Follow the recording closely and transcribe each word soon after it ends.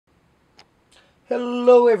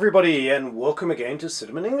Hello everybody and welcome again to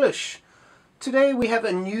Cinnamon English. Today we have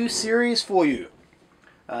a new series for you.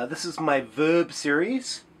 This is my verb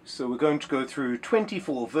series, so we're going to go through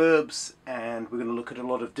 24 verbs and we're going to look at a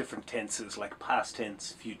lot of different tenses like past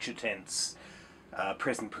tense, future tense,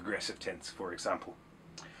 present progressive tense for example.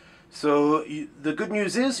 So the good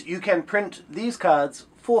news is you can print these cards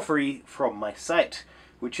for free from my site,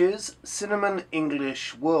 which is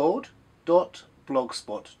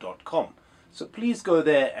cinnamonenglishworld.blogspot.com. So please go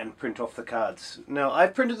there and print off the cards. Now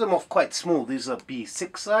I've printed them off quite small. These are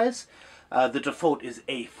B6 size. The default is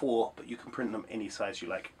A4, but you can print them any size you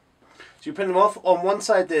like. So you print them off. On one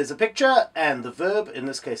side there's a picture and the verb. In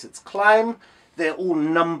this case it's climb. They're all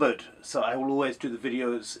numbered, so I will always do the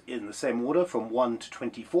videos in the same order from 1 to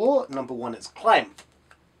 24. Number 1 is climb.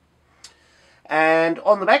 And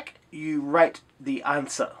on the back you write the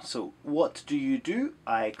answer. So what do you do?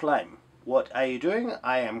 I climb. What are you doing?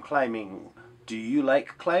 I am climbing. Do you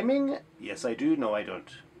like climbing? Yes, I do. No, I don't.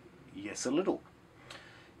 Yes, a little.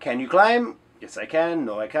 Can you climb? Yes, I can.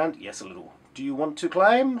 No, I can't. Yes, a little. Do you want to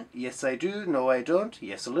climb? Yes, I do. No, I don't.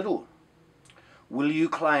 Yes, a little. Will you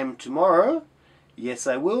climb tomorrow? Yes,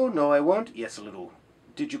 I will. No, I won't. Yes, a little.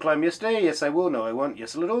 Did you climb yesterday? Yes, I will. No, I won't.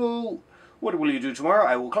 Yes, a little. What will you do tomorrow?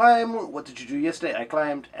 I will climb. What did you do yesterday? I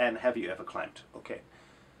climbed. And have you ever climbed? Okay.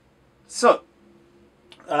 So,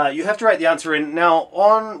 you have to write the answer in. Now,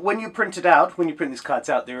 when you print these cards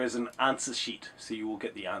out, there is an answer sheet. So you will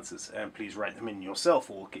get the answers. And please write them in yourself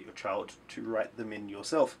or get your child to write them in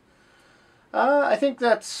yourself. I think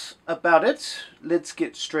that's about it. Let's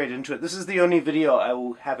get straight into it. This is the only video I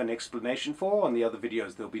will have an explanation for. On the other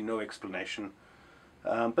videos, there'll be no explanation.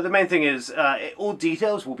 But the main thing is, all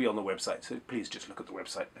details will be on the website. So please just look at the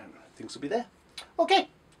website and things will be there. Okay,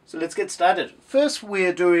 so let's get started. First,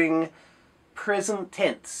 we're doing present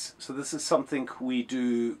tense. So this is something we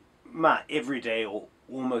do every day or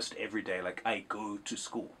almost every day. Like I go to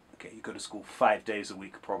school. Okay, you go to school 5 days a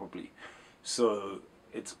week probably. So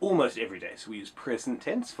it's almost every day. So we use present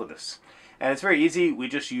tense for this. And it's very easy. We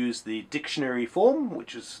just use the dictionary form,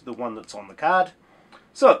 which is the one that's on the card.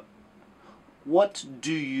 So, what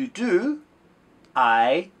do you do?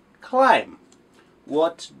 I climb.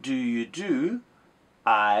 What do you do?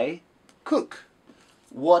 I cook.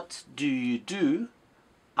 What do you do?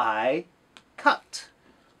 I cut.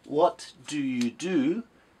 What do you do?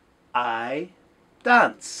 I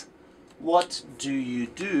dance. What do you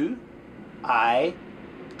do? I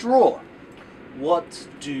draw. What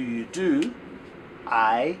do you do?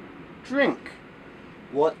 I drink.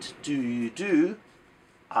 What do you do?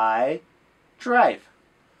 I drive.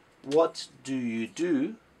 What do you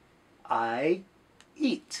do? I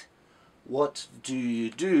eat. What do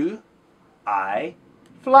you do? I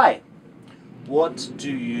fly. What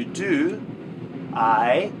do you do?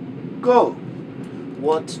 I go.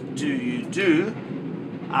 What do you do?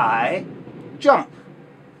 I jump.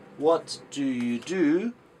 What do you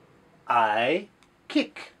do? I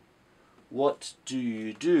kick. What do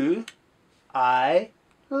you do? I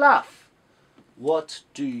laugh. What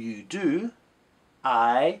do you do?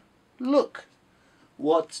 I look.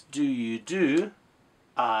 What do you do?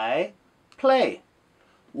 I play.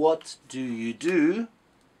 What do you do?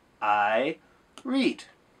 I read.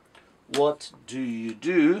 What do you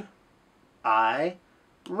do? I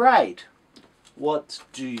ride. What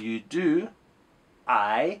do you do?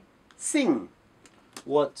 I sing.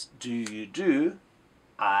 What do you do?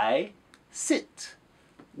 I sit.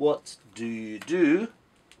 What do you do?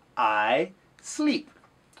 I sleep.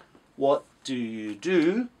 What do you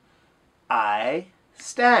do? I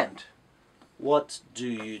stand. What do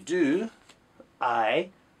you do?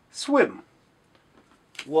 I swim.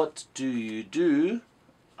 What do you do?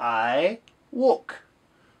 I walk.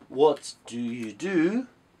 What do you do?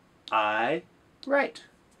 I write.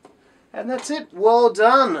 And that's it. Well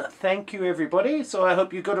done. Thank you, everybody. So I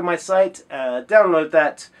hope you go to my site, download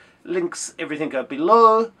that. Links, everything are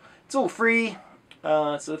below. It's all free.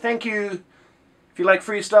 So thank you. If you like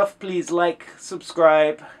free stuff, please like,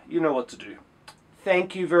 subscribe. You know what to do.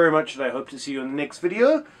 Thank you very much, and I hope to see you in the next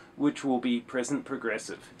video, which will be present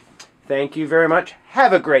progressive. Thank you very much.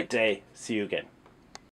 Have a great day. See you again.